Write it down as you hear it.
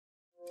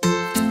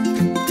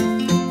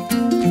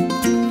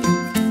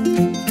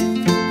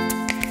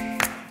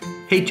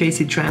Hey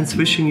JCtrans,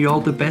 wishing you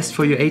all the best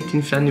for your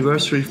 18th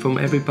anniversary from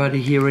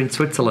everybody here in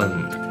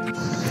Switzerland.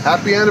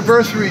 Happy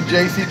anniversary,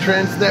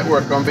 JCtrans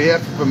Network, on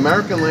behalf of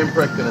American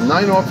Lamprecht and the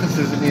 9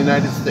 offices in the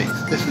United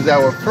States. This is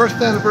our first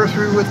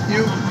anniversary with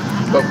you,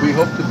 but we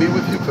hope to be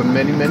with you for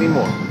many, many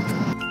more.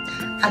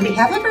 On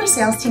behalf of our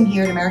sales team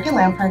here at American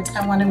Lamprecht,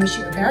 I want to wish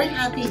you a very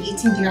happy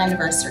 18th year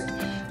anniversary.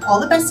 All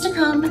the best to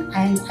come,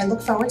 and I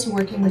look forward to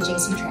working with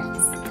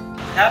JCtrans.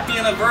 Happy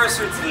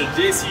anniversary to the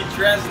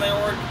JCtrans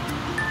Network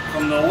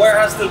from the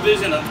warehouse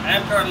division of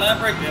American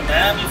Lamprecht in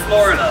Miami,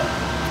 Florida.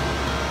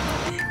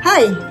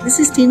 Hi, this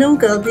is Tina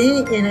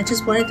Ugalde, and I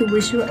just wanted to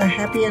wish you a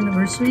happy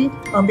anniversary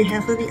on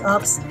behalf of the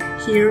ops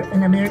here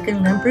in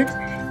American Lamprecht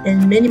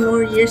and many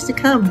more years to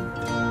come.